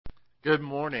Good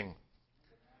morning.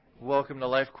 Welcome to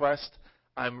Life Quest.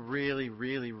 I'm really,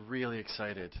 really, really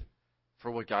excited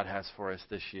for what God has for us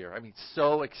this year. I mean,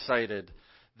 so excited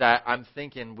that I'm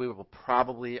thinking we will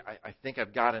probably, I think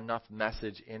I've got enough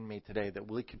message in me today that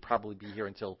we could probably be here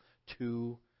until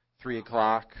 2, 3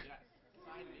 o'clock.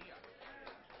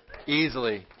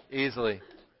 Easily.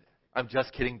 I'm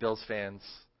just kidding, Bills fans.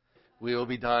 We will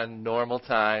be done normal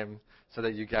time so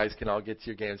that you guys can all get to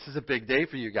your game. This is a big day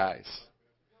for you guys.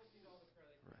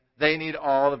 They need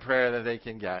all the prayer that they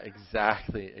can get.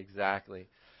 Exactly.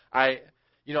 As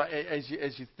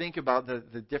you think about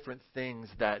the different things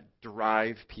that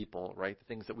drive people, right? The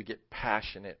things that we get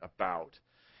passionate about.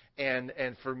 And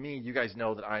for me, you guys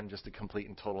know that I'm just a complete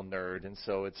and total nerd, and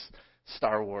so it's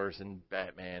Star Wars and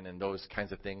Batman and those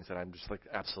kinds of things that I'm just like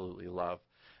absolutely love.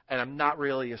 And I'm not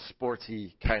really a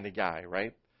sportsy kind of guy,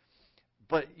 right?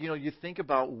 But you think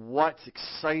about what's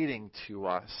exciting to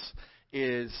us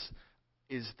is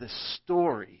the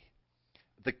story,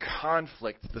 the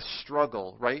conflict, the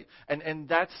struggle, right? And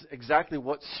that's exactly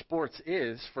what sports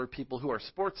is for people who are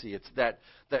sportsy. It's that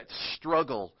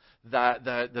struggle,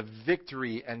 the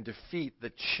victory and defeat,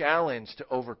 the challenge to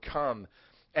overcome.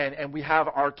 And we have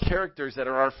our characters that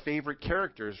are our favorite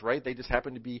characters, right? They just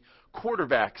happen to be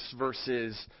quarterbacks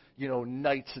versus,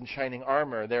 knights in shining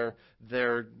armor.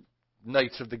 They're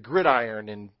knights of the gridiron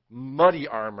in muddy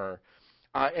armor.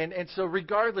 And so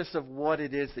regardless of what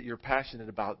it is that you're passionate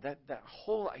about, that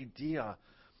whole idea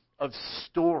of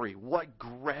story, what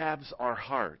grabs our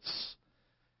hearts,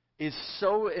 is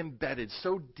so embedded,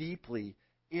 so deeply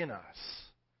in us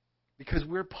because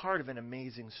we're part of an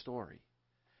amazing story.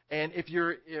 And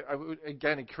I would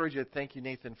again encourage you to thank you,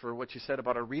 Nathan, for what you said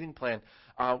about our reading plan.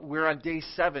 We're on day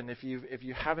 7. If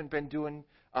you haven't been doing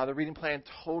the reading plan,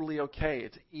 totally okay.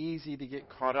 It's easy to get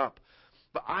caught up.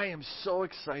 But I am so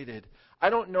excited. I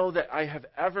don't know that I have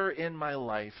ever in my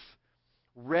life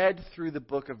read through the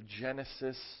book of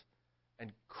Genesis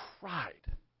and cried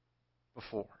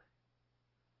before.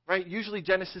 Right? Usually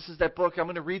Genesis is that book. I'm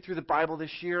going to read through the Bible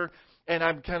this year, and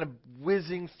I'm kind of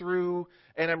whizzing through,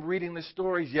 and I'm reading the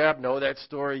stories. Yep, know that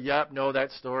story. Yep, know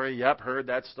that story. Yep, heard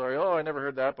that story. Oh, I never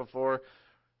heard that before.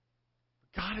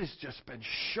 God has just been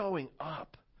showing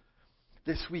up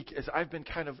this week as I've been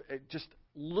kind of just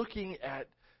looking at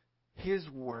His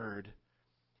Word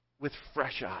with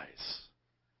fresh eyes.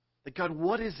 Like, God,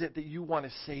 what is it that you want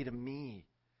to say to me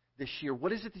this year?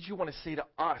 What is it that you want to say to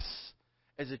us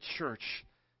as a church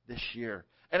this year?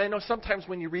 And I know sometimes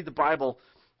when you read the Bible,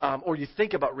 or you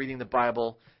think about reading the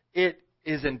Bible, it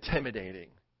is intimidating,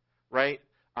 right?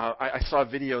 I saw a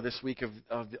video this week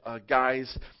of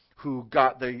guys who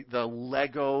got the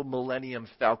Lego Millennium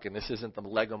Falcon. This isn't the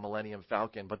Lego Millennium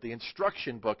Falcon, but the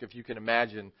instruction book, if you can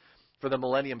imagine, for the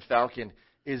Millennium Falcon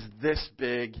is this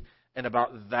big and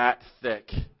about that thick,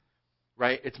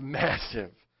 right? It's massive.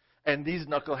 And these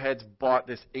knuckleheads bought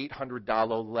this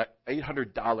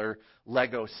 $800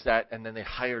 Lego set, and then they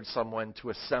hired someone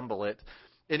to assemble it.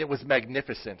 And it was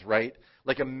magnificent, right?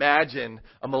 Like, imagine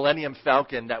a Millennium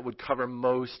Falcon that would cover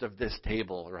most of this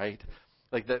table, right?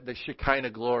 Like the Shekinah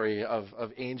glory of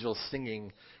angels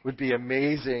singing would be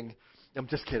amazing. I'm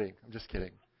just kidding.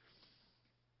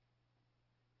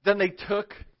 Then they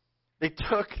took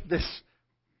this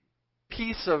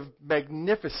piece of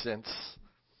magnificence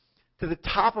to the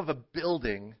top of a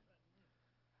building,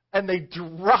 and they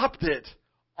dropped it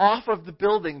off of the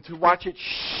building to watch it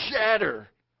shatter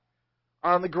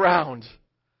on the ground.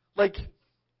 Like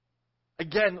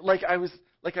I was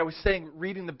saying,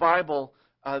 reading the Bible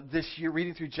this year,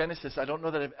 reading through Genesis, I don't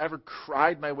know that I've ever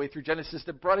cried my way through Genesis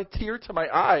that brought a tear to my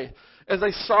eye as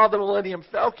I saw the Millennium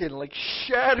Falcon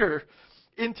shatter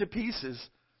into pieces.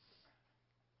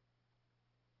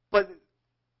 But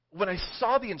when I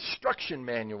saw the instruction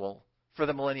manual for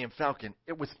the Millennium Falcon,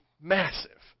 it was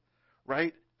massive,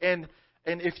 right? And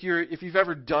if you've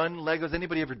ever done Legos,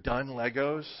 anybody ever done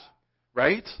Legos,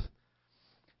 right?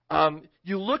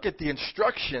 You look at the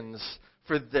instructions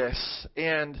for this,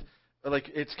 and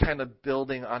it's kind of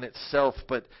building on itself.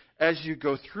 But as you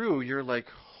go through, you're like,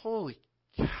 holy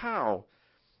cow!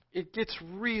 It gets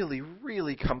really,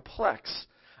 really complex.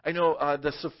 I know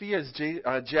the Sophia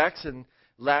Jackson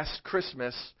last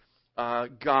Christmas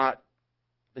got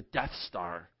the Death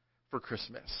Star for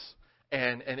Christmas.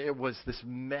 And it was this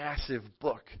massive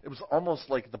book. It was almost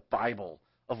like the Bible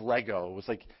of Lego. It was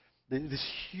like this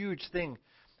huge thing.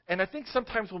 And I think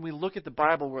sometimes when we look at the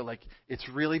Bible, we're like, it's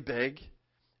really big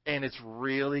and it's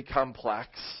really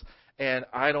complex. And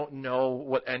I don't know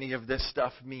what any of this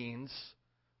stuff means,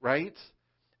 right?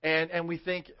 And we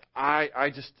think,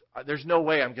 there's no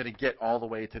way I'm going to get all the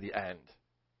way to the end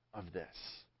of this.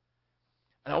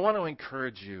 And I want to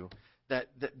encourage you that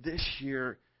this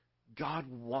year, God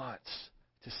wants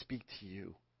to speak to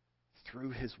you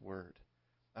through His Word.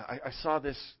 I saw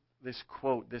this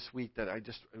quote this week that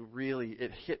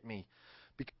it hit me.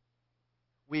 Because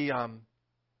we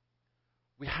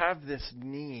have this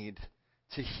need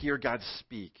to hear God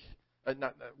speak.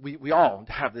 We all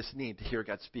have this need to hear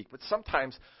God speak, but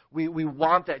sometimes we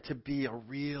want that to be a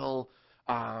real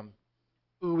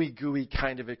ooey gooey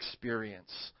kind of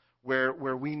experience where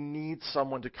we need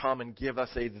someone to come and give us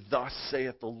a "Thus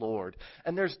saith the Lord,"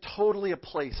 and there's totally a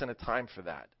place and a time for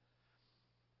that.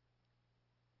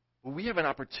 But we have an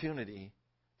opportunity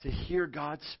to hear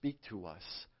God speak to us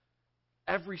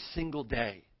every single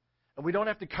day. And we don't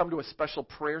have to come to a special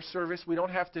prayer service. We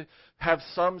don't have to have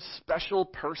some special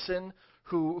person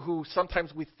who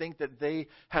sometimes we think that they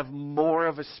have more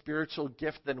of a spiritual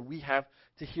gift than we have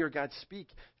to hear God speak.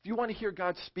 If you want to hear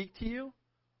God speak to you,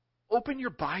 open your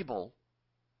Bible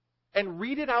and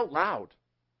read it out loud.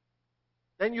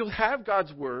 Then you'll have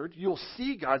God's Word, you'll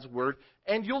see God's Word,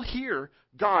 and you'll hear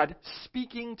God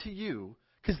speaking to you,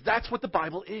 because that's what the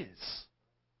Bible is.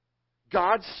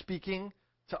 God speaking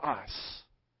to us.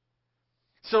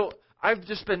 So I've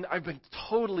been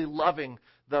totally loving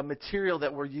the material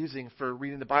that we're using for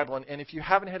reading the Bible. And if you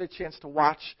haven't had a chance to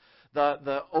watch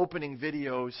the opening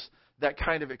videos that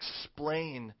kind of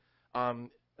explain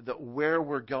where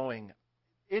we're going,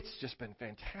 it's just been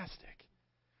fantastic.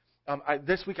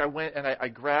 This week I went and I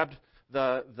grabbed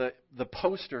the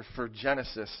poster for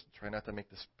Genesis. Try not to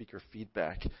make the speaker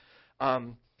feedback.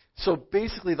 So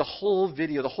basically the whole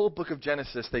video, the whole book of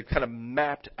Genesis, they've kind of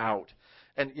mapped out.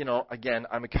 And, again,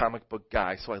 I'm a comic book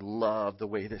guy, so I love the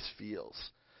way this feels.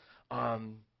 But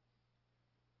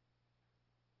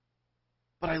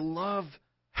I love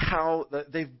how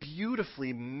they've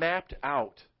beautifully mapped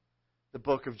out the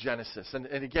book of Genesis. And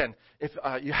again, if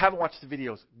you haven't watched the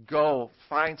videos, go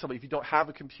find somebody. If you don't have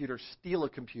a computer, steal a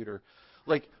computer.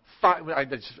 I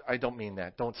don't mean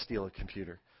that. Don't steal a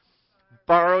computer.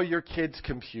 Borrow your kid's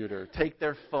computer. Take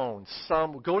their phone.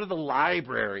 Go to the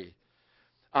library.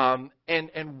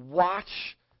 And watch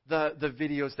the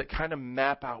videos that kind of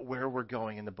map out where we're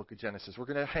going in the book of Genesis. We're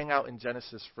going to hang out in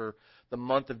Genesis for the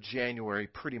month of January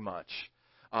pretty much.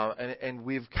 And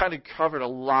we've kind of covered a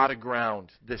lot of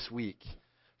ground this week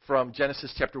from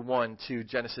Genesis chapter 1 to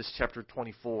Genesis chapter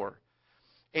 24.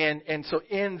 And so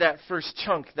in that first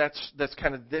chunk, that's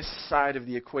kind of this side of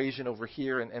the equation over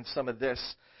here and some of this.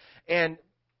 And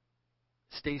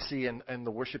Stacy and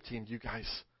the worship team, you guys,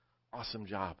 awesome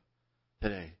job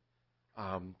today,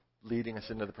 leading us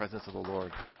into the presence of the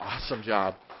Lord. Awesome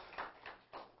job.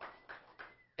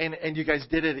 And you guys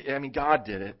did it. I mean, God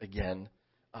did it again.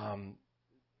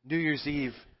 New Year's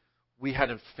Eve, we had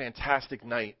a fantastic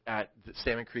night at the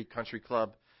Salmon Creek Country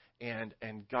Club, and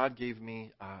God gave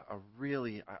me a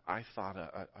really, I thought,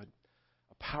 a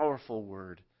powerful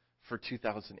word for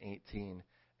 2018.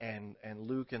 And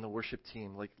Luke and the worship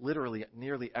team, literally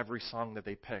nearly every song that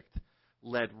they picked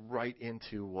led right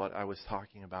into what I was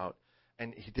talking about.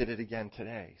 And he did it again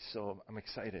today. So I'm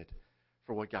excited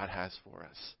for what God has for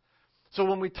us. So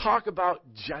when we talk about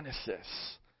Genesis,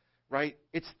 right,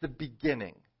 it's the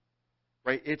beginning,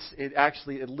 right?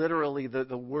 It literally,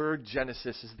 the word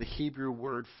Genesis is the Hebrew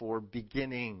word for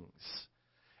beginnings.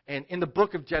 And in the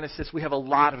book of Genesis, we have a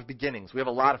lot of beginnings. We have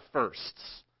a lot of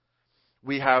firsts.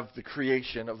 We have the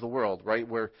creation of the world, right,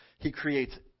 where He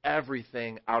creates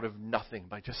everything out of nothing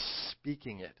by just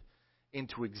speaking it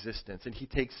into existence. And He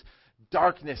takes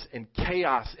darkness and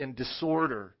chaos and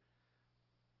disorder,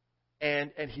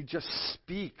 and He just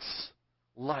speaks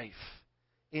life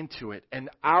into it.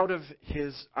 And out of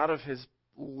His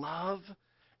love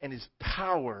and His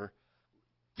power,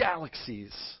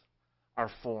 galaxies are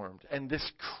formed. And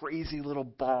this crazy little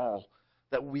ball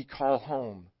that we call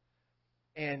home.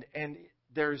 And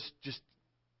there's just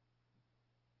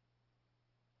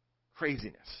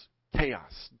craziness,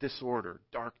 chaos, disorder,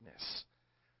 darkness.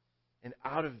 And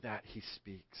out of that, He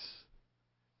speaks.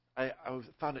 I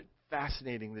found it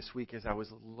fascinating this week as I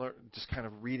was just kind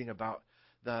of reading about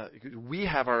we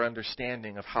have our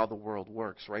understanding of how the world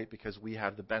works, right? Because we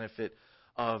have the benefit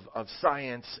of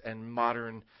science and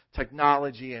modern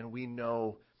technology, and we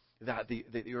know that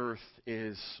the earth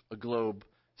is a globe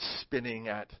spinning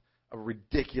at a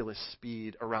ridiculous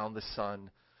speed around the sun.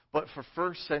 But for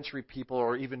first century people,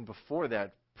 or even before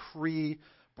that,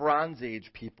 pre-Bronze Age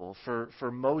people,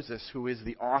 for Moses, who is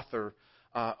the author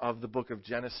of the book of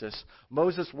Genesis,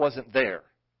 Moses wasn't there,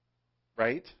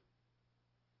 right?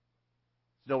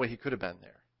 No way he could have been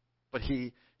there. But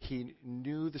he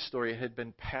knew the story. It had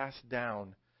been passed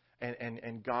down,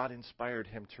 and God inspired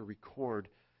him to record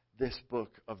this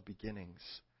book of beginnings.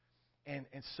 And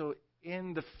so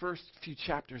in the first few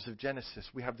chapters of Genesis,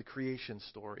 we have the creation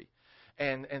story.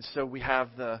 And so we have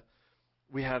the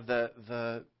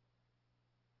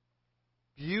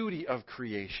beauty of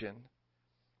creation.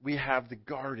 We have the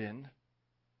garden,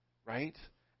 right?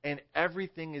 And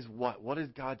everything is what? What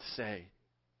did God say?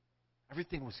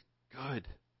 Everything was good.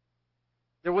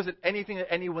 There wasn't anything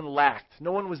that anyone lacked.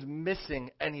 No one was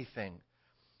missing anything.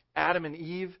 Adam and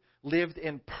Eve lived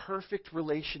in perfect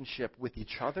relationship with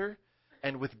each other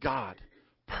and with God.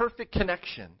 Perfect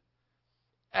connection.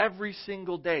 Every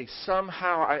single day,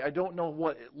 somehow, I don't know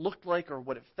what it looked like or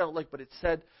what it felt like, but it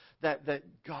said that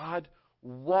God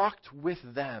walked with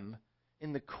them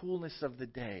in the coolness of the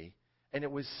day. And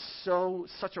it was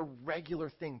such a regular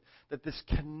thing that this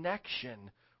connection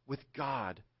with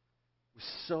God was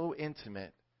so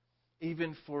intimate.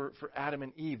 Even for Adam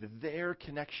and Eve, their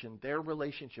connection, their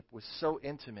relationship was so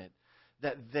intimate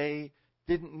that they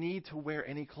didn't need to wear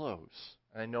any clothes.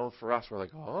 And I know for us, we're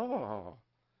like, oh,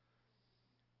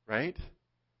 right?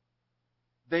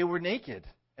 They were naked,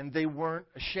 and they weren't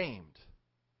ashamed.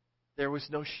 There was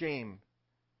no shame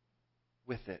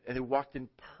with it. And they walked in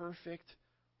perfect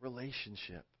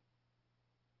relationship.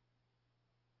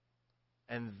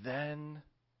 And then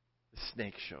the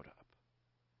snake showed up,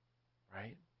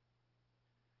 right?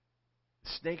 The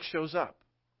snake shows up.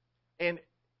 And,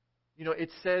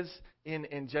 it says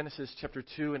in Genesis chapter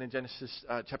 2 and in Genesis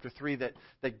chapter 3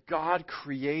 that God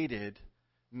created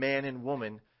man and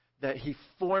woman, that he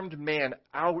formed man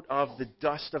out of the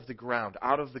dust of the ground,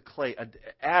 out of the clay.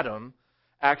 Adam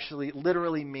actually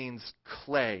literally means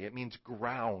clay. It means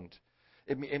ground.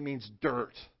 It means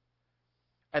dirt.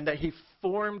 And that he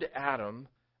formed Adam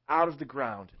out of the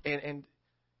ground. And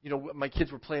my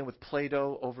kids were playing with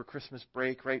Play-Doh over Christmas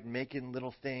break, right? Making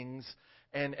little things.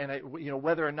 And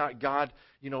whether or not God,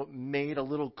 made a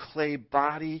little clay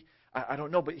body, I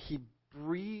don't know, but he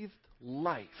breathed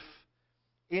life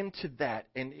into that,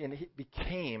 and it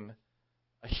became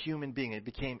a human being. It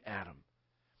became Adam.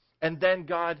 And then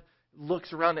God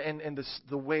looks around, and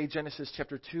the way Genesis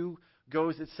chapter 2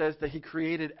 goes, it says that he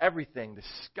created everything, the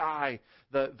sky,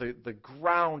 the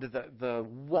ground, the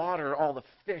water, all the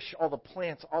fish, all the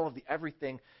plants, all of the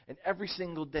everything. And every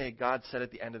single day, God said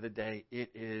at the end of the day, it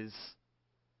is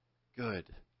good.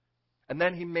 And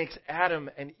then he makes Adam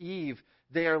and Eve.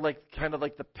 They are kind of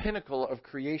like the pinnacle of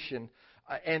creation.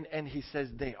 And he says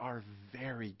they are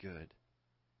very good.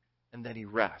 And then he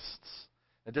rests.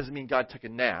 That doesn't mean God took a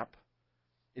nap.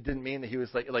 It didn't mean that he was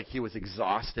like he was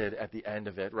exhausted at the end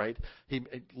of it, right? He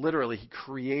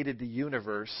created the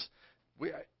universe.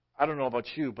 I don't know about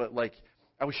you, but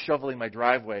I was shoveling my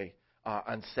driveway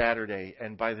on Saturday,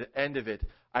 and by the end of it,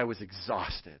 I was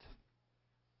exhausted.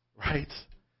 Right?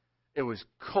 It was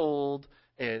cold,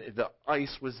 and the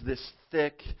ice was this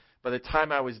thick. By the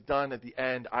time I was done at the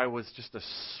end, I was just a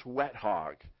sweat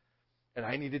hog, and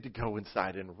I needed to go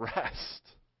inside and rest.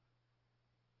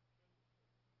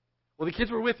 Well, the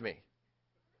kids were with me.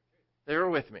 They were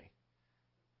with me.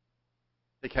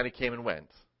 They kind of came and went.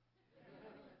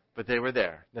 But they were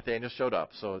there. Nathaniel showed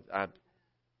up, so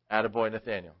attaboy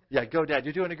Nathaniel. Yeah, go Dad,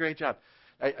 you're doing a great job.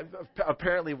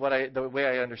 Apparently, the way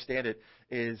I understand it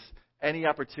is any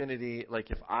opportunity,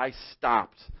 if I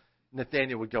stopped,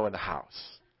 Nathaniel would go in the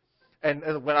house. And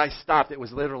when I stopped, it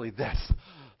was literally this.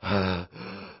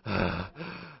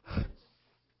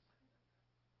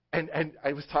 And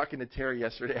I was talking to Terry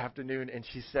yesterday afternoon, and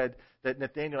she said that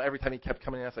Nathaniel, every time he kept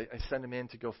coming in, I sent him in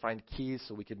to go find keys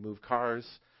so we could move cars,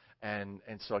 and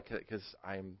so because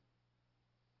I'm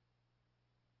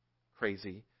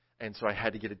crazy, and so I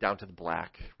had to get it down to the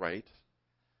black, right?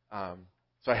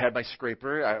 So I had my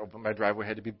scraper. My driveway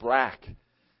had to be black.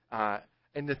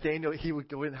 And Nathaniel, he would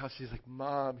go in the house. He's like,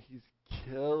 Mom, he's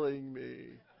killing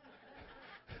me.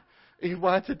 He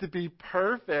wants it to be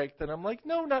perfect. And I'm like,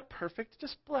 no, not perfect.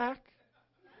 Just black.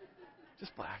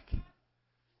 Just black.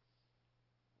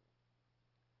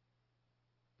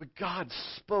 But God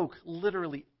spoke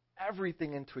literally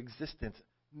everything into existence.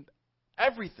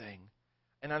 Everything.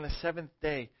 And on the seventh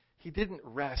day, he didn't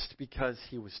rest because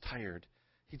he was tired.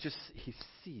 He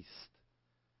ceased.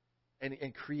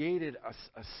 And created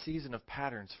a season of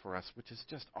patterns for us, which is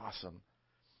just awesome.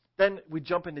 Then we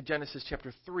jump into Genesis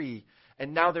chapter 3,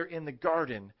 and now they're in the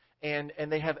garden, and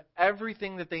they have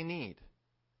everything that they need.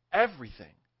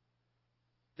 Everything.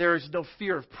 There is no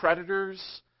fear of predators.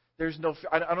 There's no.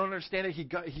 I don't understand it.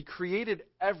 He created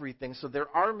everything, so there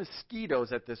are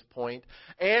mosquitoes at this point,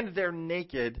 and they're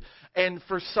naked, and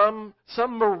for some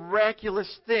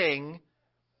miraculous thing,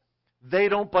 they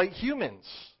don't bite humans.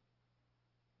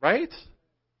 Right?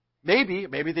 Maybe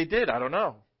they did. I don't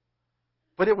know.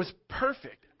 But it was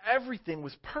perfect. Everything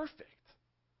was perfect.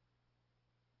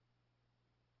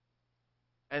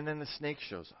 And then the snake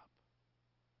shows up.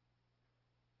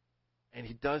 And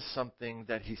he does something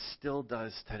that he still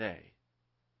does today.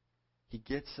 He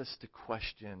gets us to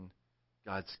question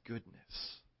God's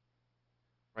goodness.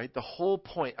 Right? The whole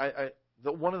point,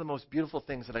 one of the most beautiful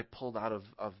things that I pulled out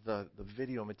of the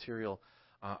video material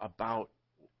about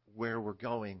where we're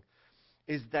going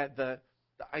is that the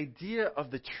idea of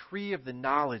the tree of the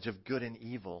knowledge of good and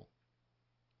evil,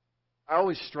 I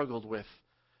always struggled with,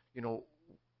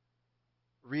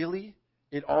 really?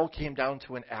 It all came down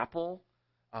to an apple?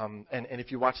 And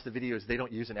if you watch the videos, they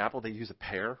don't use an apple, they use a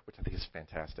pear, which I think is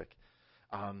fantastic.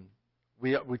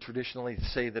 We traditionally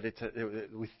say that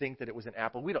we think that it was an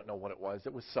apple. We don't know what it was.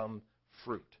 It was some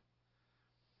fruit.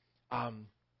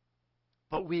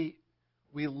 But we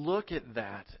look at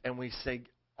that and we say,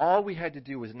 all we had to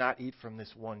do was not eat from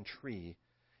this one tree,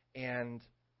 and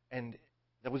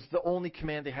that was the only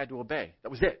command they had to obey.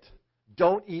 That was it.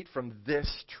 Don't eat from this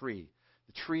tree,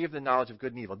 the tree of the knowledge of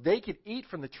good and evil. They could eat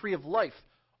from the tree of life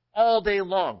all day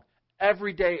long,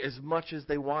 every day, as much as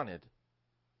they wanted.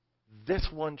 This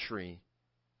one tree,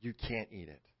 you can't eat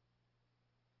it.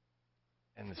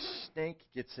 And the snake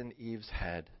gets in Eve's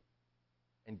head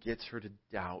and gets her to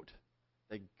doubt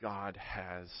that God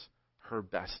has her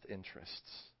best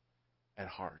interests at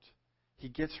heart. He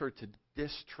gets her to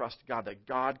distrust God, that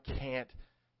God can't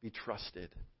be trusted,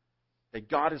 that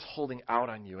God is holding out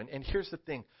on you. And here's the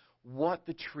thing, what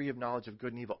the tree of knowledge of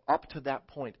good and evil, up to that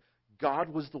point, God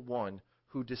was the one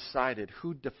who decided,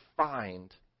 who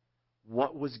defined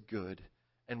what was good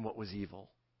and what was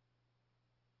evil.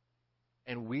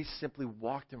 And we simply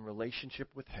walked in relationship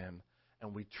with Him,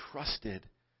 and we trusted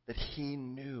that He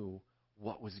knew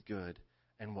what was good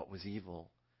and what was evil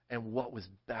and what was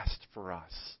best for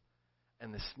us.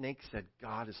 And the snake said,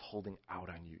 God is holding out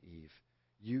on you, Eve.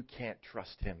 You can't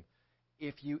trust Him.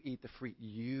 If you eat the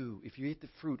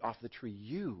fruit off the tree,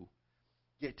 you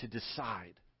get to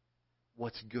decide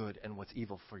what's good and what's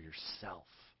evil for yourself.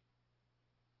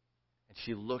 And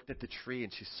she looked at the tree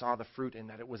and she saw the fruit and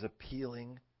that it was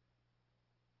appealing.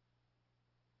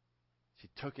 She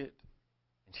took it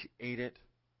and she ate it.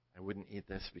 I wouldn't eat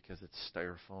this because it's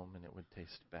styrofoam and it would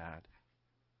taste bad.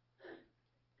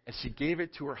 And she gave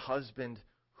it to her husband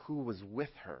who was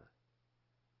with her.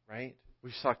 Right?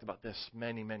 We've talked about this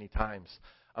many, many times.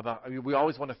 We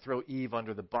always want to throw Eve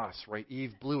under the bus, right?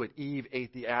 Eve blew it. Eve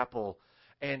ate the apple.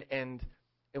 And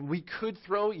we could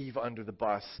throw Eve under the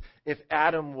bus if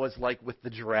Adam was like with the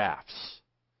giraffes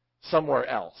somewhere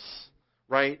else,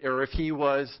 right? Or if he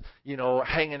was,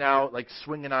 hanging out, like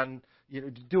swinging on,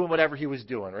 doing whatever he was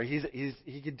doing, right?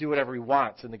 He could do whatever he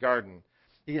wants in the garden.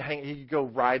 He could go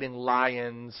riding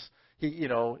lions. He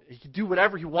could do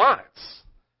whatever he wants.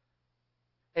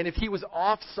 And if he was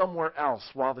off somewhere else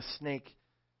while the snake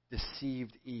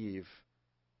deceived Eve,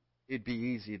 it'd be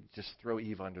easy to just throw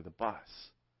Eve under the bus.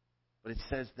 But it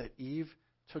says that Eve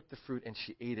took the fruit and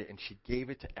she ate it and she gave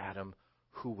it to Adam,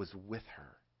 who was with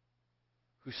her,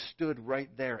 who stood right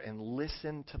there and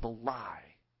listened to the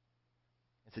lie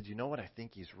and said, you know what, I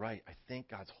think he's right. I think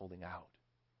God's holding out.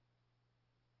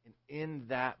 And in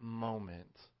that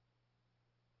moment,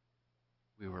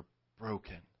 we were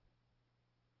broken.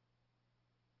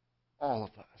 All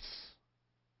of us.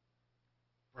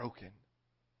 Broken.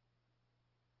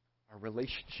 Our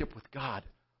relationship with God,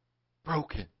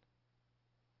 broken.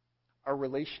 Our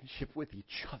relationship with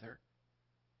each other,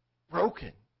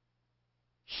 broken.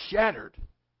 Shattered.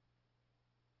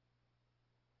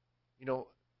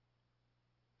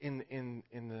 In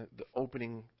the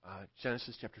opening,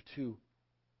 Genesis chapter 2,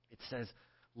 it says,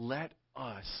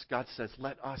 God says,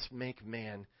 let us make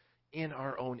man in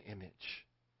our own image.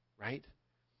 Right?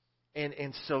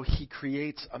 And so He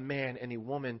creates a man and a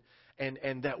woman,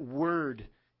 and that word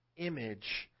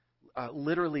image,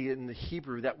 literally in the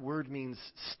Hebrew, that word means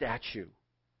statue.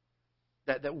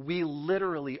 That we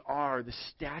literally are the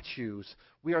statues.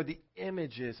 We are the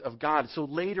images of God. So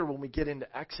later when we get into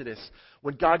Exodus,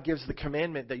 when God gives the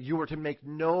commandment that you are to make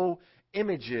no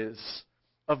images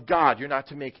of God, you're not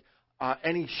to make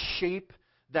any shape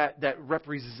that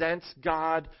represents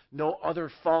God, no other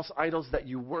false idols that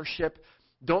you worship.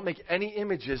 Don't make any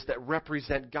images that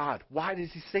represent God. Why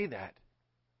does He say that?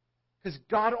 Because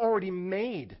God already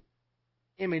made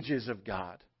images of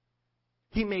God.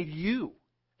 He made you,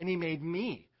 and He made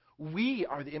me. We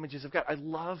are the images of God. I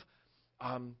love,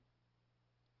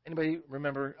 anybody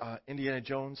remember Indiana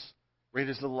Jones,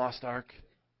 Raiders of the Lost Ark?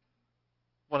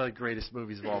 One of the greatest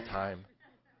movies of all time.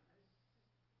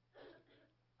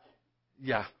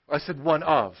 Yeah, I said one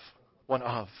of.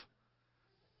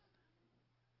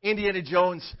 Indiana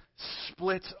Jones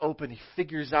splits open. He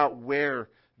figures out where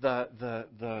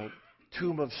the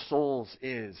Tomb of Souls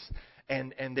is.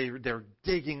 And they're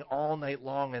digging all night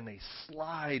long, and they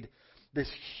slide this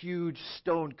huge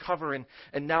stone cover, and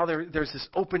now there's this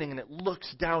opening, and it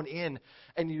looks down in,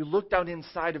 and you look down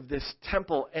inside of this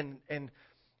temple, and in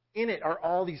it are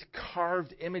all these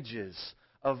carved images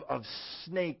of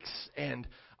snakes and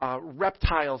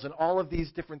reptiles and all of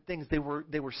these different things. They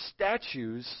were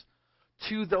statues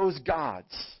to those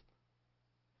gods.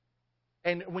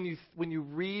 And when you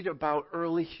read about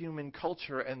early human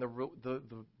culture and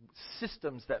the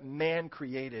systems that man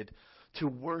created to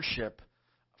worship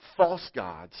false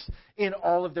gods, in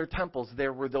all of their temples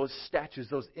there were those statues,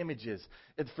 those images.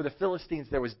 And for the Philistines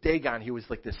there was Dagon. He was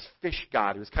like this fish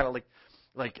god. He was kind of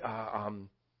like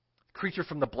creature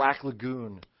from the Black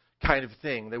Lagoon kind of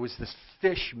thing. There was this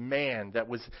fish man that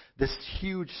was this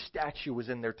huge statue was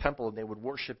in their temple, and they would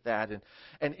worship that.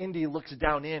 And Indy looks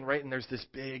down in, right, and there's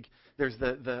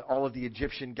the all of the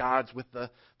Egyptian gods with the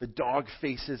dog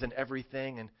faces and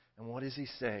everything. And what does he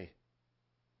say?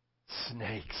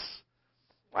 Snakes.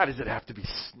 Why does it have to be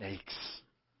snakes?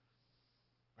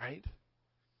 Right?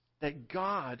 That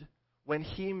God, when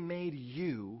He made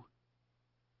you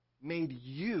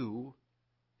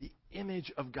the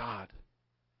image of God.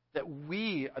 That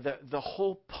the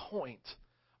whole point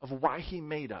of why He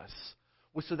made us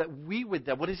was so that we would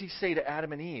then, what does He say to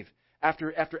Adam and Eve?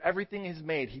 After everything is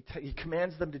made, He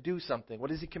commands them to do something. What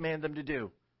does He command them to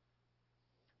do?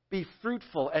 Be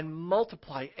fruitful and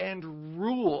multiply and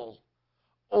rule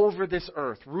over this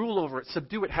earth. Rule over it,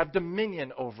 subdue it, have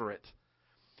dominion over it.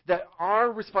 That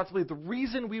our responsibility, the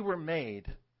reason we were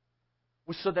made,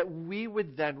 was so that we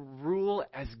would then rule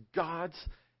as God's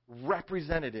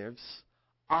representatives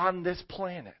on this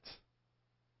planet.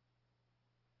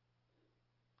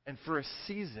 And for a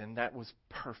season, that was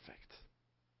perfect.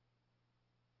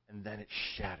 And then it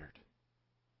shattered.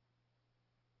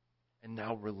 And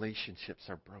now relationships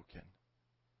are broken.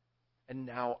 And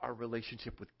now our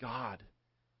relationship with God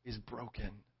is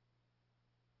broken.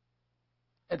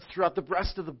 And throughout the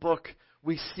rest of the book,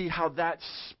 we see how that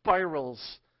spirals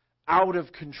out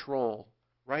of control,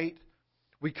 right?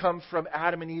 We come from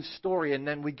Adam and Eve's story, and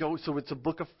then we go, so it's a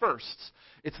book of firsts.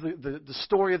 It's the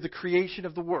story of the creation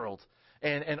of the world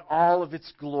and all of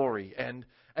its glory. And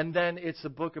then it's a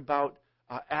book about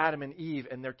Adam and Eve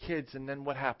and their kids, and then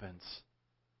what happens?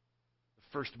 The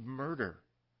first murder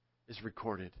is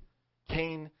recorded.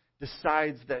 Cain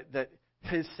decides that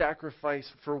his sacrifice,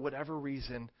 for whatever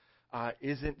reason,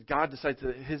 God decides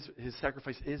that his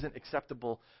sacrifice isn't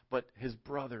acceptable, but his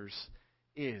brother's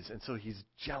is. And so he's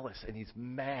jealous and he's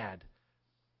mad.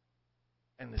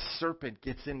 And the serpent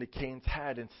gets into Cain's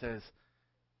head and says,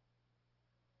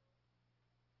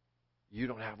 you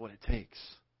don't have what it takes.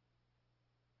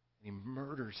 And he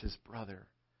murders his brother.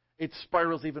 It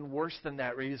spirals even worse than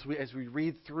that, right? As we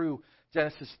read through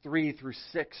Genesis 3 through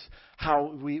 6,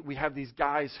 how we have these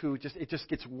guys who it just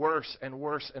gets worse and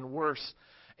worse and worse.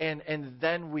 And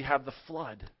then we have the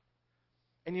flood.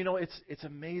 And you know, it's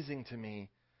amazing to me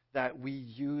that we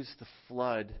use the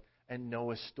flood and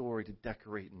Noah's story to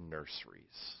decorate nurseries.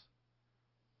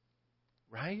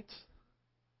 Right?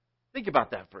 Think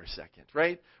about that for a second,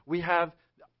 right? We have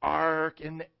the ark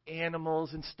and the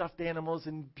animals and stuffed animals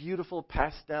and beautiful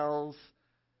pastels,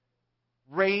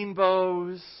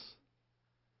 rainbows,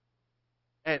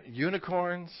 and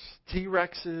unicorns,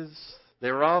 T-Rexes.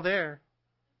 They were all there.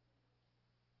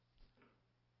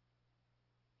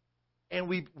 And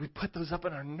we put those up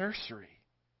in our nursery.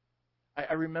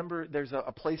 I remember there's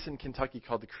a place in Kentucky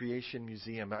called the Creation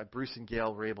Museum. Bruce and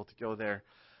Gail were able to go there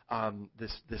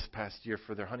this past year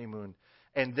for their honeymoon.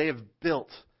 And they have built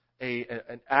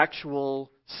an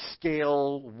actual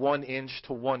scale 1-inch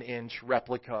to 1-inch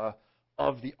replica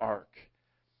of the Ark.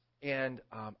 And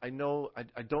I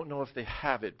don't know if they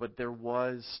have it, but there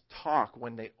was talk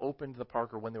when they opened the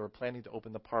park, or when they were planning to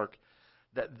open the park,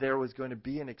 that there was going to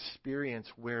be an experience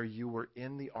where you were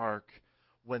in the Ark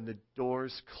when the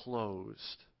doors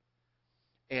closed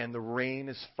and the rain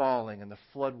is falling and the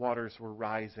floodwaters were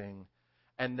rising,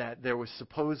 and that there was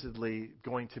supposedly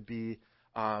going to be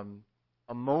a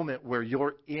moment where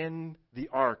you're in the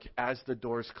Ark as the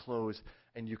doors close,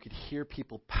 and you could hear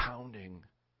people pounding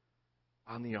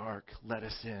on the Ark, let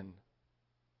us in.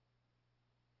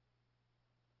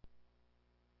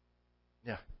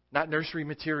 Yeah, not nursery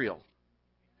material.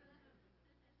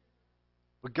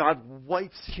 But God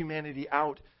wipes humanity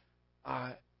out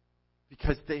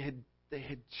because they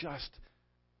had just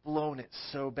blown it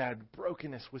so bad.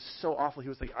 Brokenness was so awful. He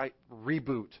was like,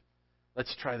 reboot.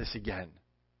 Let's try this again.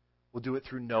 We'll do it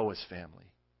through Noah's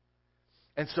family.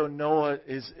 And so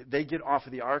they get off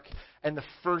of the ark, and the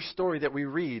first story that we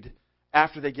read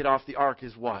after they get off the ark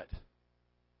is what?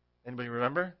 Anybody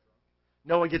remember?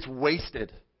 Noah gets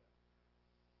wasted.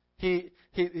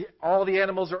 All the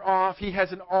animals are off. He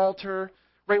has an altar.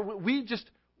 Right? We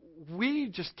just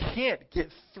can't get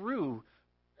through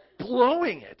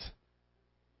blowing it.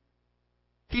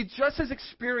 He just has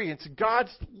experienced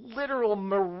God's literal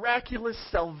miraculous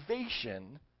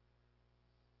salvation.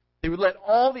 They would let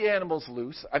all the animals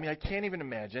loose. I mean, I can't even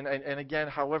imagine. And again,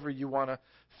 however you want to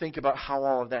think about how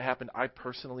all of that happened, I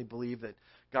personally believe that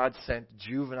God sent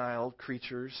juvenile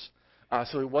creatures.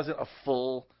 So it wasn't a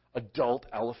full adult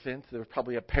elephant. There was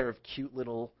probably a pair of cute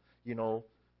little,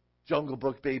 Jungle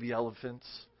Book baby elephants.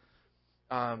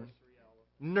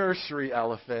 Nursery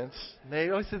elephants.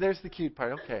 So there's the cute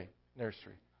part. Okay,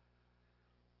 nursery.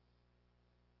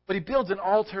 But he builds an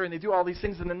altar, and they do all these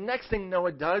things. And the next thing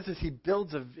Noah does is he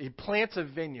plants a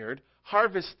vineyard,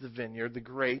 harvests the vineyard, the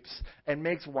grapes, and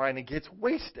makes wine and gets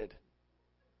wasted.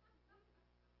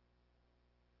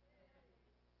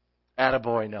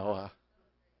 Attaboy, Noah.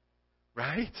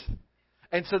 Right?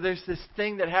 And so there's this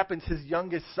thing that happens. His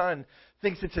youngest son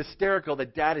thinks it's hysterical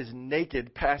that dad is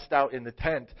naked, passed out in the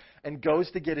tent, and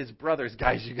goes to get his brothers.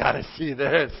 Guys, you got to see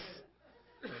this.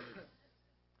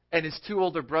 And his two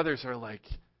older brothers are like,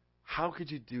 how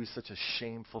could you do such a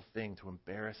shameful thing to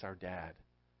embarrass our dad?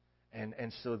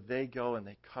 And so they go and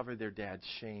they cover their dad's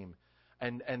shame.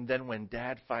 And then when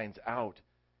dad finds out,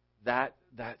 that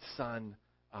son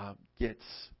gets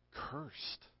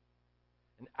cursed.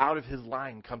 And out of his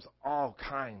line comes all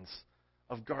kinds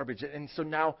of garbage. And so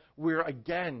now we're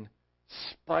again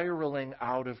spiraling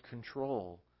out of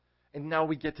control. And now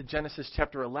we get to Genesis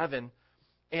chapter 11,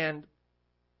 and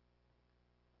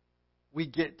we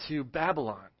get to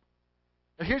Babylon.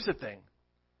 Now here's the thing.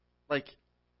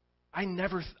 I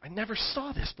never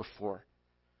saw this before.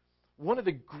 One of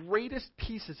the greatest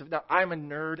pieces of, now I'm a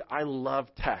nerd, I love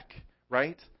tech,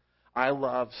 right? I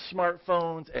love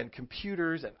smartphones and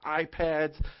computers and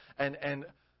iPads and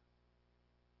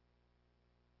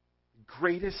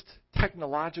greatest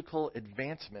technological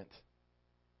advancement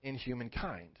in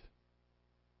humankind.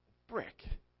 Brick.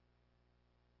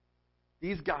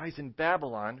 These guys in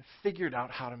Babylon figured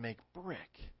out how to make brick.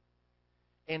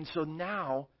 And so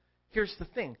now, here's the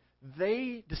thing.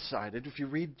 They decided, if you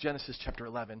read Genesis chapter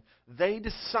 11, they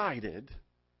decided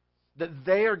that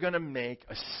they are going to make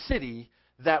a city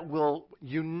that will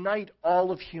unite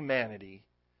all of humanity.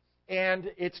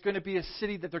 And it's going to be a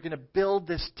city that they're going to build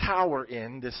this tower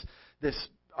in,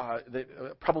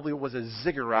 probably was a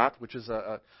ziggurat, which is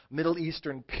a Middle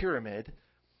Eastern pyramid,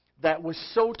 that was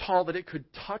so tall that it could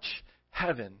touch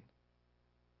heaven.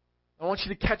 I want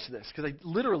you to catch this, because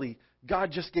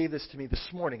God just gave this to me this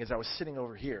morning as I was sitting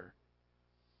over here.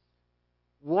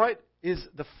 What is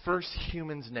the first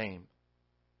human's name?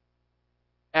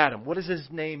 Adam. What does his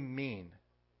name mean?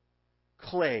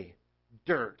 Clay,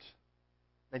 dirt,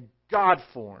 that God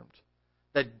formed,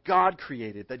 that God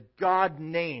created, that God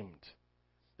named,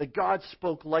 that God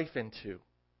spoke life into.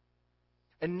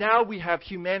 And now we have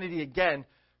humanity again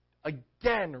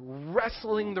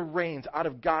wrestling the reins out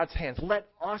of God's hands. Let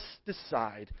us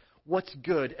decide what's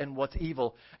good and what's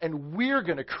evil, and we're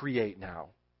going to create now.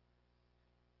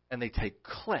 And they take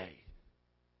clay,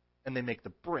 and they make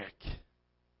the brick.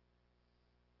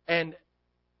 And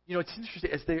it's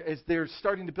interesting, as they're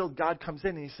starting to build, God comes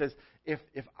in and he says,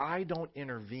 if I don't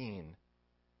intervene,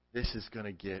 this is going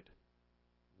to get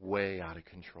way out of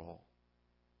control.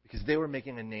 Because they were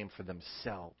making a name for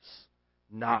themselves,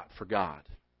 not for God.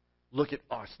 Look at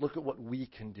us. Look at what we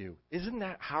can do. Isn't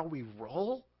that how we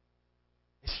roll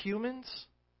as humans?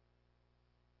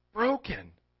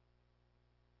 Broken.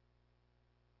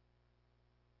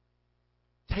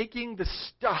 Taking the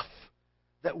stuff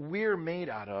that we're made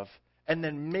out of and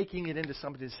then making it into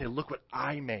somebody to say, look what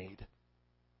I made.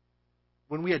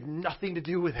 When we had nothing to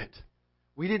do with it.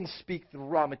 We didn't speak the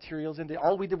raw materials into it.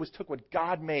 All we did was took what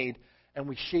God made and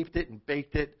we shaped it and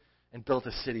baked it and built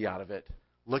a city out of it.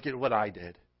 Look at what I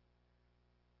did.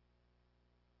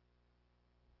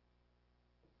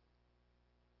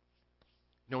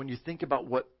 When you think about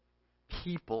what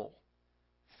people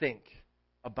think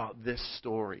about this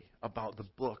story, about the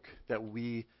book that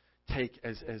we take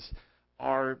as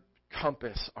our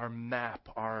compass, our map,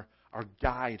 our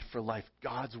guide for life,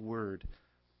 God's Word,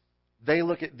 they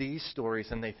look at these stories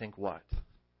and they think what?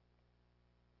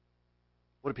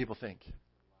 What do people think?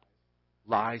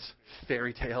 Lies,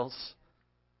 fairy tales,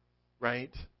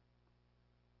 right?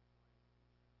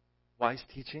 Wise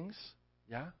teachings,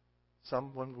 yeah?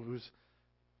 Someone who's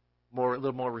a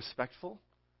little more respectful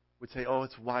would say, oh,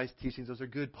 it's wise teachings. Those are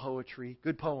good poetry,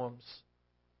 good poems.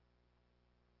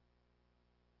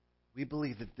 We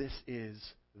believe that this is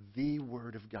the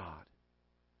Word of God.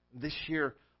 This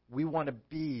year, we want to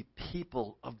be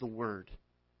people of the Word.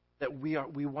 That we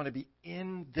want to be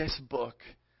in this book,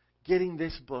 getting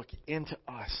this book into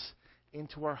us,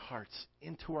 into our hearts,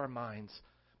 into our minds.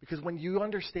 Because when you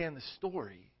understand the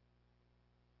story,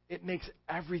 it makes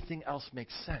everything else make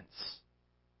sense.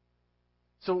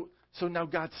 So now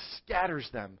God scatters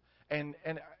them. And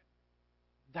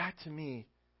that to me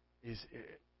is...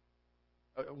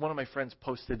 one of my friends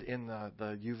posted in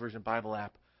the YouVersion Bible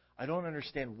app, I don't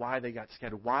understand why they got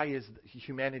scattered. Why is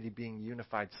humanity being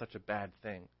unified such a bad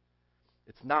thing?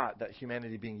 It's not that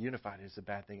humanity being unified is a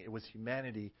bad thing. It was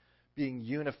humanity being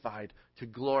unified to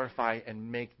glorify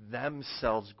and make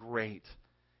themselves great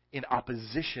in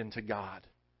opposition to God.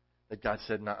 That God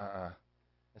said, nuh-uh.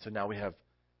 And so now we have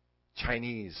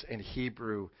Chinese and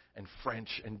Hebrew and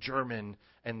French and German,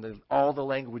 and all the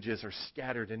languages are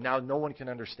scattered, and now no one can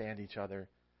understand each other.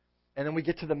 And then we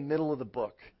get to the middle of the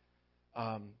book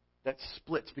that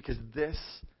splits, because this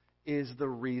is the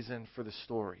reason for the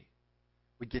story.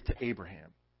 We get to Abraham.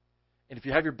 And if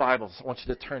you have your Bibles, I want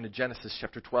you to turn to Genesis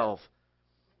chapter 12,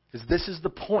 because this is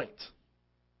the point.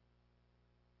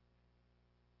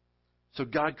 So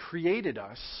God created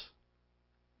us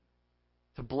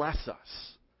to bless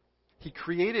us. He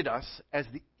created us as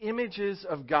the images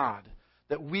of God,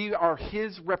 that we are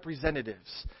His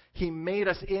representatives. He made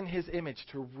us in His image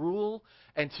to rule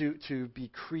and to be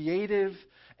creative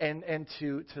and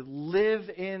to live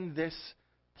in this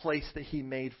place that He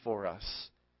made for us.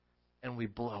 And we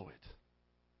blow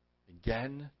it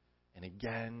again and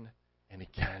again and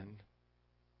again.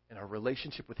 And our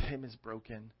relationship with Him is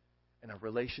broken, and our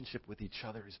relationship with each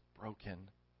other is broken.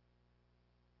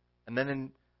 And then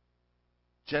in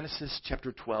Genesis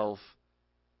chapter 12,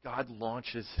 God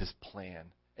launches His plan.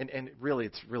 And really,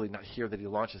 it's really not here that He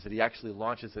launches it. He actually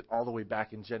launches it all the way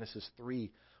back in Genesis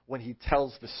 3 when He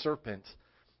tells the serpent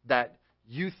that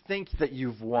you think that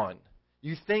you've won.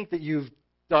 You think that you've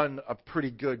done a pretty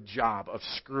good job of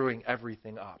screwing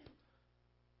everything up.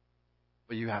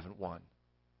 But you haven't won.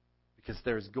 Because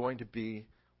there's going to be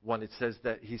one. He says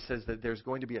that there's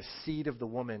going to be a seed of the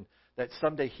woman, that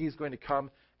someday He's going to come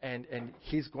and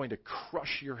He's going to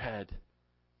crush your head.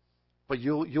 But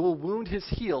you'll wound His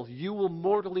heel. You will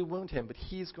mortally wound Him, but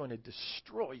He's going to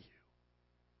destroy you.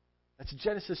 That's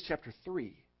Genesis chapter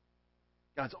 3.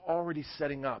 God's already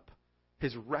setting up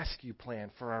His rescue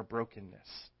plan for our brokenness.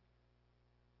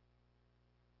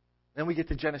 Then we get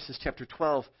to Genesis chapter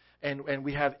 12, and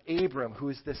we have Abram, who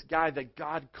is this guy that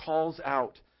God calls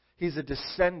out. He's a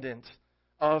descendant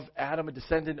of Adam, a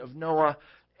descendant of Noah,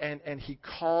 and He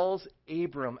calls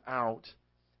Abram out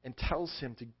and tells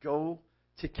him to go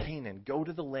to Canaan, go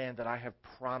to the land that I have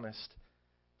promised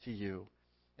to you.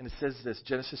 And it says this,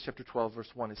 Genesis chapter 12, verse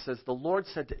 1, it says, the Lord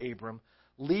said to Abram,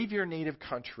 leave your native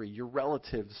country, your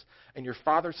relatives, and your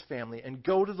father's family, and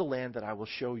go to the land that I will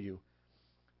show you.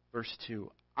 Verse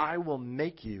 2, I will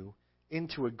make you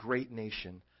into a great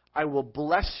nation. I will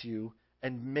bless you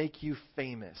and make you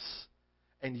famous,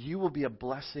 and you will be a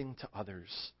blessing to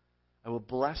others. I will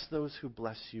bless those who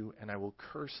bless you, and I will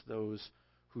curse those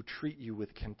who treat you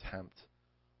with contempt.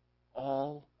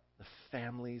 All the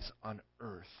families on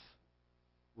earth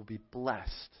will be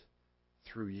blessed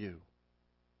through you.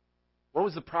 What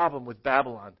was the problem with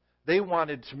Babylon? They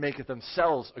wanted to make it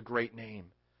themselves a great name.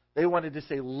 They wanted to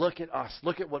say, look at us,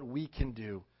 look at what we can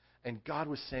do. And God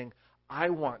was saying, I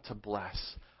want to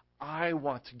bless. I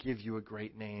want to give you a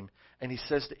great name. And He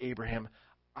says to Abraham,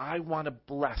 I want to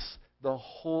bless the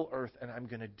whole earth, and I'm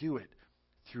going to do it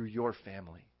through your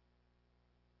family.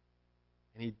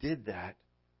 And He did that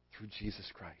through Jesus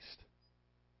Christ.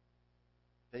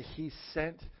 That He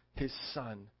sent His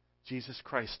Son, Jesus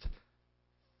Christ,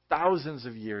 thousands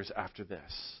of years after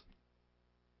this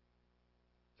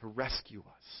to rescue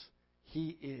us.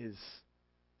 He is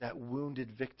that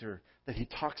wounded victor that He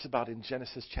talks about in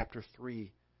Genesis chapter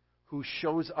 3, who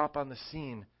shows up on the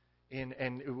scene,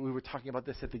 and we were talking about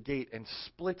this at the gate, and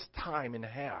splits time in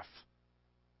half.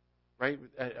 Right?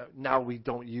 Now we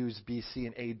don't use BC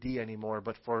and AD anymore,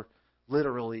 but for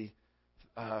literally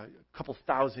a couple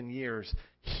thousand years,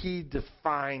 He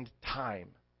defined time.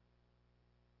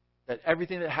 That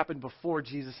everything that happened before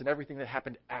Jesus and everything that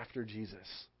happened after Jesus.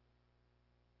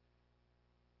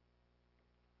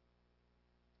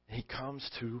 He comes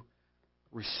to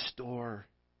restore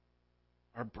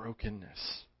our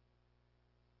brokenness.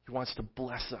 He wants to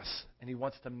bless us, and He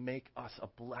wants to make us a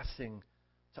blessing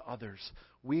to others.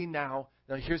 We now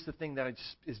here's the thing that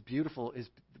is beautiful, is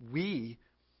we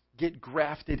get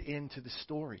grafted into the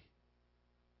story.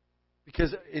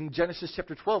 Because in Genesis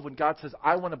chapter 12, when God says,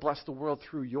 I want to bless the world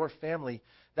through your family,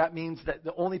 that means that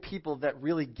the only people that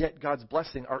really get God's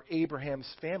blessing are Abraham's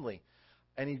family.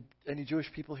 Any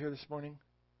Jewish people here this morning?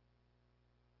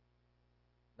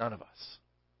 None of us.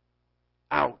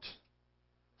 Out.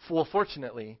 Well,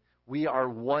 fortunately, we are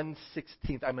 1/16.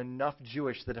 I'm enough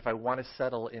Jewish that if I want to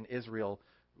settle in Israel,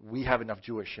 we have enough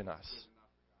Jewish in us.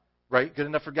 Right? Good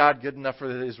enough for God, good enough for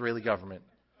the Israeli government.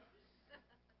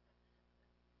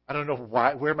 I don't know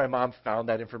where my mom found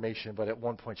that information, but at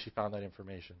one point she found that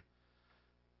information.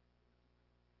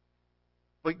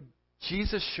 But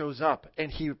Jesus shows up and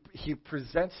he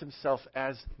presents himself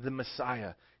as the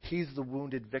Messiah. He's the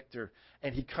wounded victor.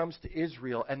 And he comes to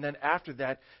Israel. And then after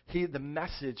that, the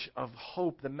message of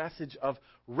hope, the message of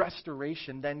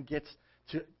restoration then gets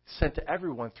sent to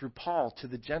everyone through Paul to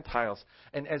the Gentiles.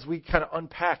 And as we kind of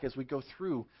unpack, as we go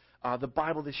through the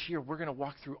Bible this year, we're going to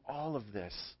walk through all of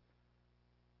this.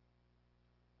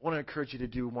 I want to encourage you to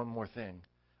do one more thing.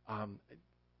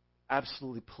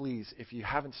 Absolutely, please, if you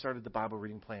haven't started the Bible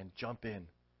reading plan, jump in.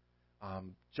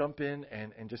 Jump in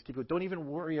and just keep it. Don't even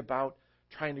worry about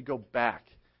trying to go back.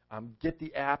 Get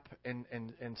the app and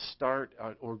start,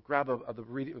 or grab the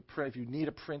reading print. If you need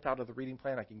a print out of the reading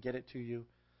plan, I can get it to you.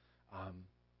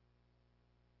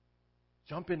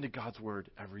 Jump into God's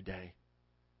Word every day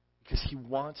because He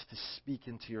wants to speak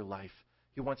into your life.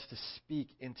 He wants to speak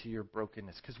into your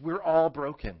brokenness because we're all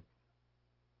broken.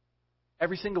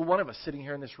 Every single one of us sitting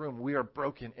here in this room, we are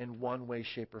broken in one way,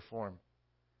 shape, or form.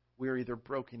 We are either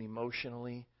broken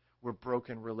emotionally, we're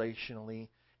broken relationally.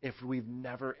 If we've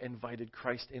never invited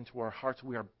Christ into our hearts,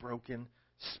 we are broken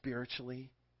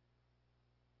spiritually.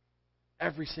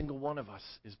 Every single one of us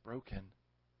is broken.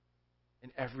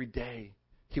 And every day,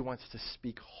 He wants to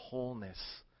speak wholeness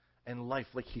and life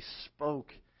like He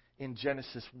spoke in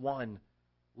Genesis 1.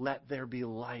 Let there be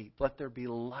light. Let there be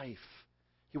life.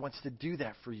 He wants to do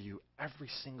that for you every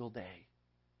single day.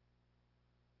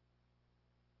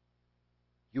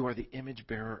 You are the image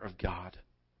bearer of God.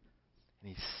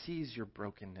 And He sees your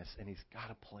brokenness, and He's got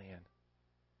a plan.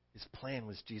 His plan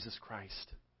was Jesus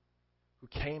Christ, who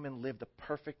came and lived a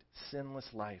perfect, sinless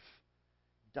life,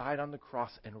 died on the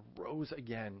cross, and rose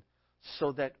again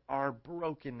so that our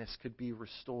brokenness could be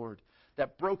restored.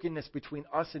 That brokenness between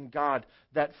us and God,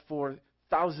 that for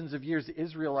thousands of years, the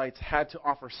Israelites had to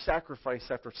offer sacrifice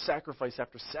after sacrifice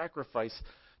after sacrifice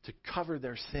to cover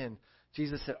their sin.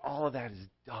 Jesus said, all of that is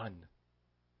done.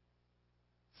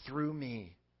 Through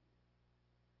me,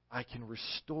 I can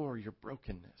restore your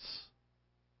brokenness.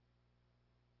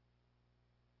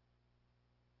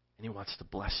 And He wants to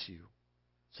bless you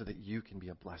so that you can be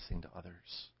a blessing to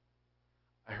others.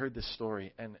 I heard this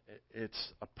story, and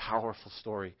it's a powerful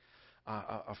story.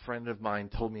 A friend of mine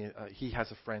told me he has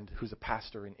a friend who's a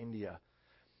pastor in India.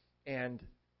 And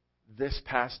this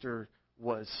pastor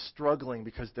was struggling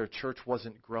because their church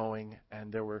wasn't growing,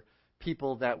 and there were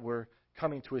people that were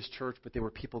coming to his church, but they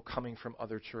were people coming from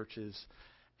other churches.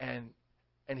 And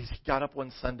he got up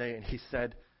one Sunday and he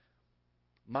said,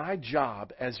 my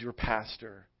job as your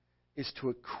pastor is to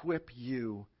equip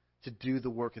you to do the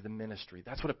work of the ministry.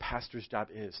 That's what a pastor's job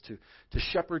is, to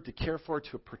shepherd, to care for,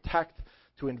 to protect,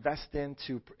 to invest in,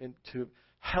 to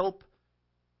help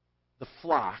the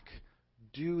flock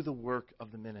do the work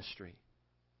of the ministry.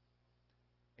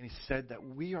 And he said that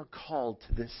we are called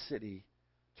to this city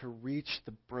to reach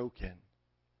the broken.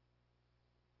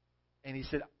 And he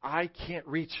said, I can't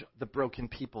reach the broken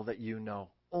people that you know.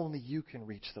 Only you can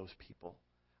reach those people.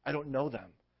 I don't know them.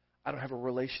 I don't have a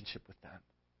relationship with them.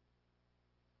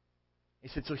 He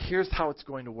said, so here's how it's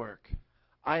going to work.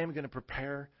 I am going to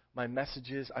prepare my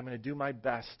messages. I'm going to do my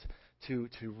best to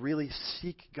really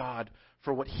seek God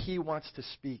for what He wants to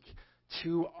speak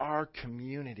to our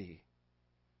community.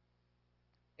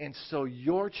 And so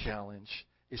your challenge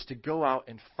is to go out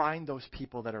and find those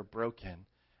people that are broken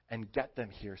and get them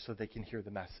here so they can hear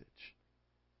the message.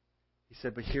 He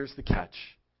said, but here's the catch.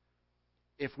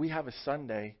 If we have a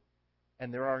Sunday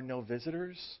and there are no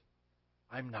visitors,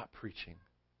 I'm not preaching.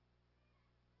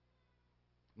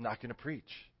 I'm not going to preach.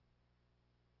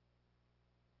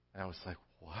 And I was like,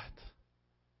 what?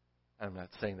 I'm not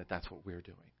saying that that's what we're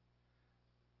doing.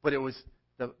 But it was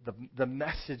the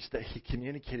message that he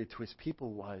communicated to his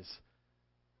people was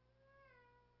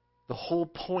the whole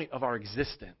point of our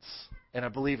existence, and I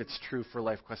believe it's true for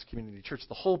LifeQuest Community Church,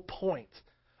 the whole point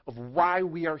of why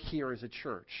we are here as a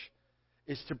church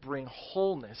is to bring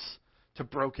wholeness to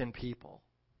broken people.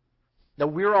 Now,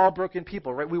 we're all broken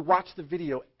people, right? We watch the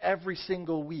video every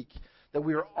single week that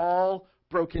we are all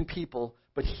broken people,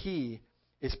 but He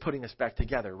is putting us back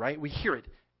together, right? We hear it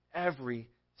every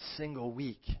single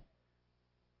week.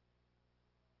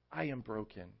 I am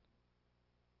broken.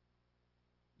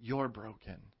 You're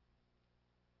broken.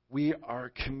 We are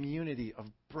a community of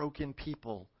broken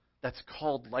people that's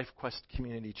called LifeQuest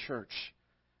Community Church.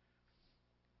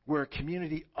 We're a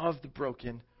community of the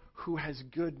broken who has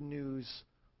good news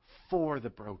for the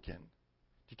broken.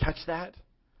 Do you catch that?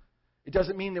 It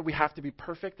doesn't mean that we have to be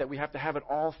perfect, that we have to have it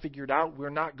all figured out. We're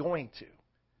not going to.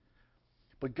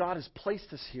 But God has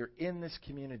placed us here in this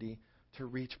community to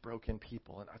reach broken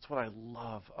people. And that's what I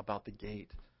love about the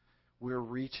gate. We're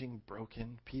reaching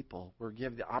broken people. We're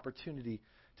given the opportunity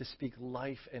to speak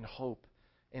life and hope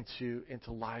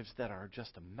into lives that are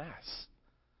just a mess.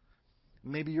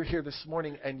 Maybe you're here this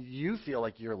morning and you feel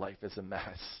like your life is a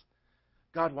mess.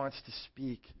 God wants to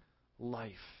speak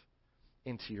life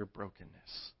into your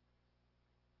brokenness.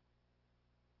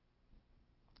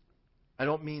 I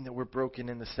don't mean that we're broken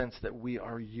in the sense that we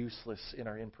are useless in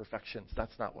our imperfections.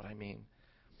 That's not what I mean.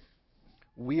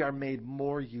 We are made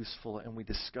more useful and we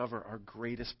discover our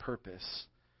greatest purpose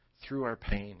through our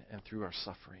pain and through our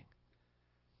suffering.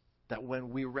 That when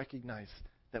we recognize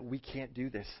that we can't do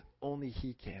this, only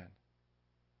He can,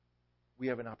 we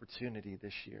have an opportunity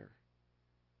this year,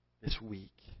 this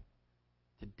week,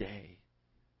 today,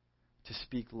 to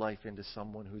speak life into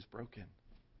someone who's broken.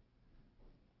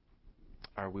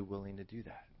 Are we willing to do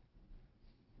that?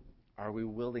 Are we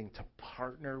willing to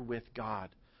partner with God?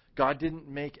 God didn't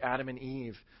make Adam and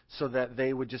Eve so that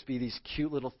they would just be these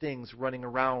cute little things running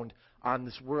around on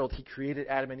this world. He created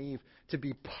Adam and Eve to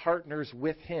be partners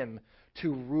with Him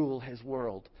to rule His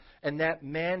world. And that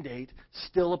mandate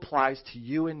still applies to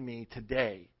you and me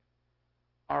today.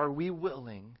 Are we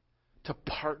willing to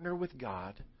partner with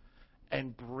God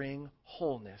and bring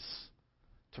wholeness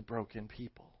to broken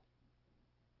people?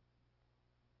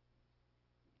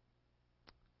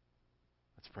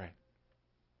 Let's pray.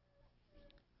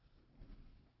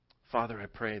 Father, I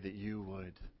pray that you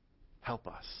would help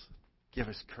us, give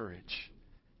us courage,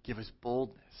 give us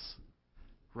boldness,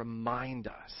 remind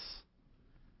us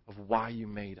of why you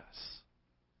made us,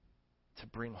 to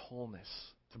bring wholeness,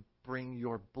 to bring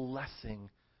your blessing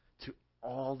to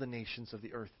all the nations of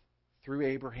the earth through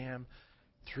Abraham,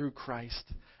 through Christ,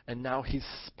 and now He's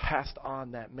passed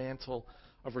on that mantle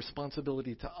of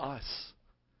responsibility to us,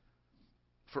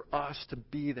 for us to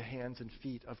be the hands and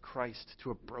feet of Christ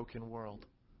to a broken world.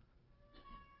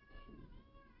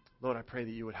 Lord, I pray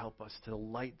that you would help us to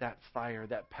light that fire,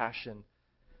 that passion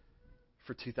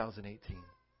for 2018. In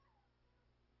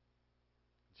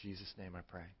Jesus' name I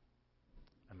pray.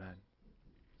 Amen.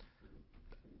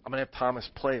 I'm going to have Thomas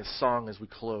play a song as we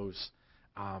close.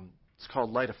 It's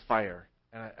called Light a Fire.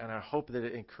 And I hope that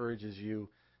it encourages you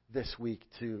this week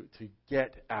to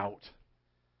get out.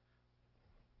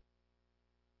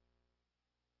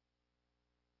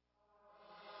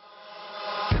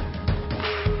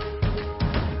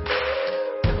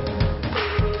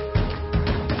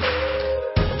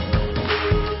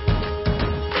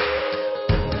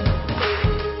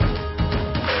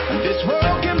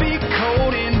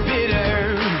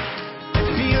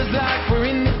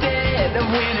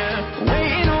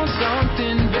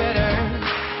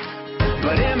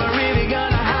 But am I really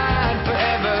gonna hide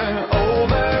forever?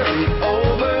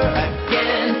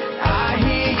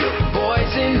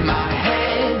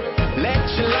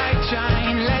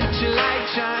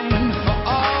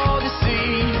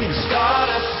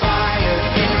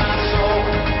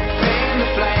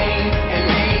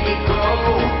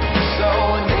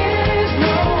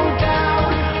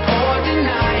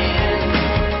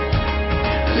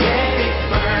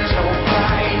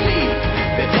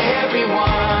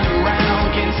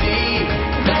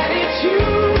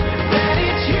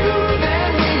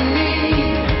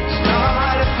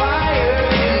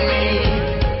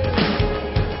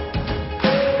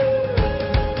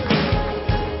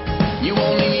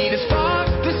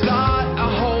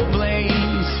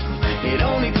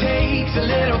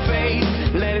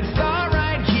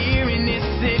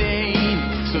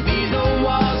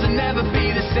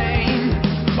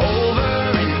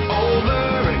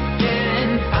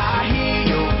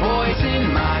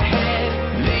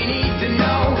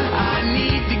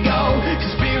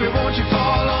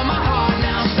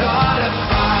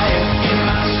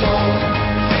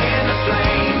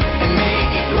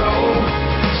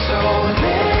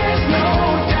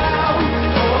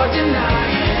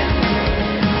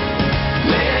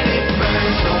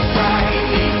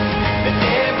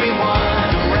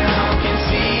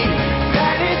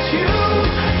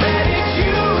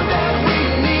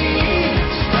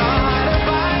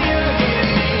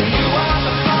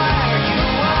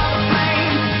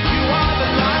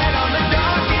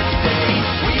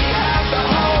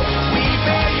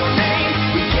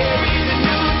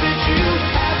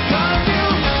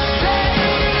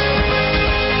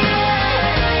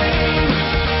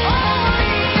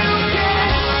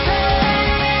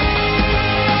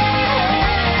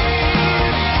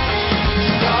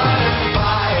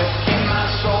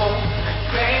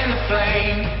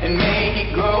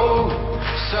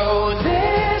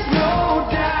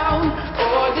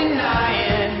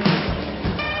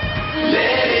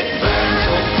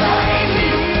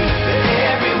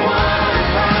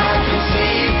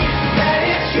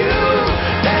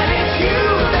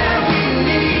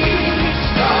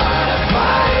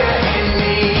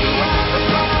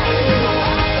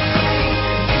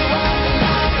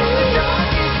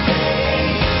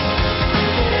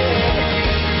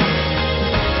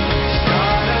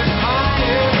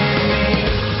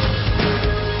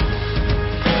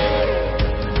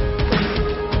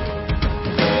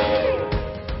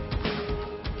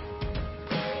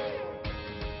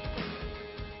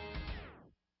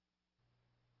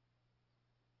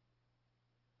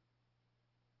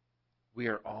 We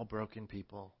are all broken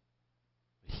people.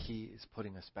 He is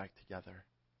putting us back together.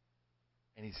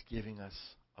 And He's giving us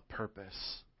a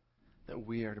purpose that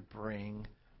we are to bring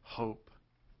hope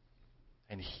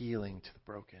and healing to the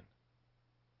broken.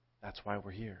 That's why we're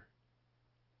here.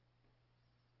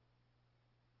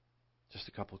 Just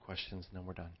a couple of questions and then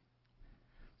we're done.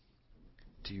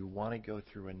 Do you want to go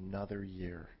through another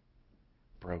year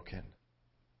broken?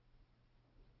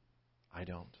 I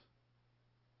don't.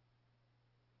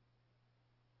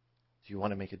 Do you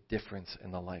want to make a difference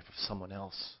in the life of someone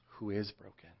else who is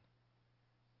broken?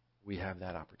 We have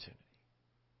that opportunity.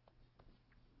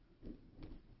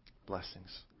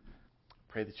 Blessings.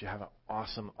 Pray that you have an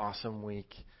awesome, awesome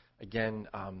week. Again,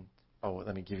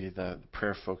 let me give you the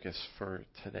prayer focus for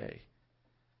today.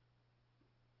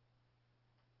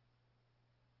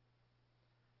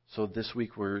 So this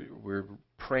week we're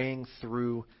praying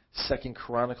through 2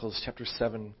 Chronicles chapter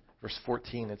 7, verse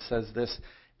 14. It says this: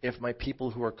 "If my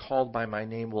people who are called by my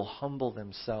name will humble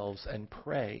themselves and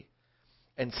pray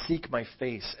and seek my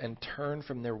face and turn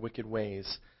from their wicked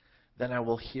ways, then I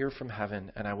will hear from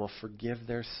heaven and I will forgive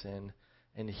their sin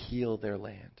and heal their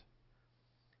land."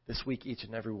 This week, each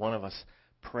and every one of us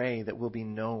pray that we'll be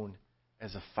known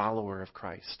as a follower of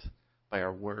Christ by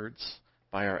our words,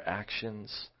 by our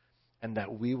actions, and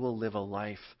that we will live a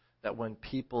life that when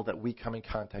people that we come in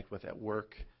contact with at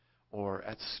work or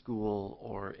at school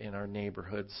or in our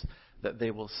neighborhoods, that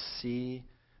they will see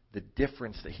the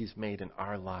difference that He's made in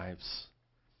our lives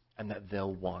and that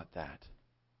they'll want that.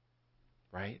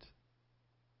 Right?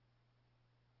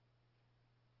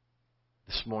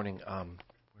 This morning,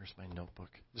 where's my notebook?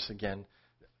 Just again,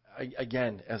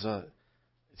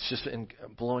 it's just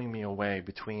blowing me away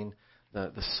between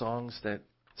the songs that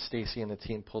Stacy and the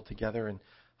team pulled together, and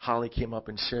Holly came up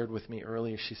and shared with me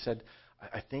earlier. She said,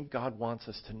 I think God wants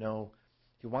us to know,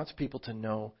 He wants people to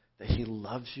know that He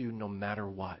loves you no matter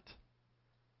what.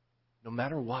 No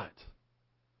matter what.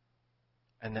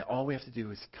 And that all we have to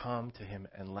do is come to Him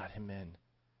and let Him in.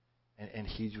 And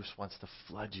He just wants to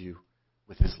flood you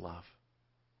with His love.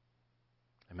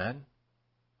 Amen?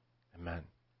 Amen.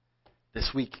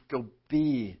 This week, go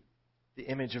be the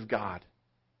image of God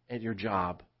at your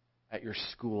job, at your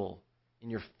school, in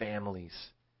your families,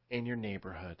 in your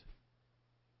neighborhood.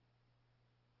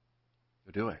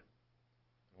 Go do it.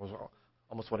 I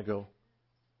almost want to go.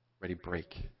 Ready,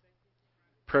 break.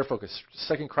 Prayer focus,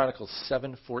 2 Chronicles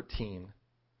 7:14.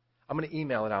 I'm going to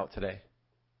email it out today.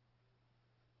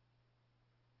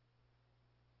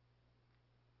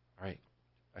 All right.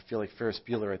 I feel like Ferris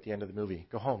Bueller at the end of the movie.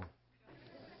 Go home.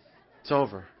 It's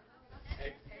over.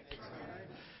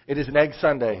 It is an egg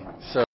Sunday, so.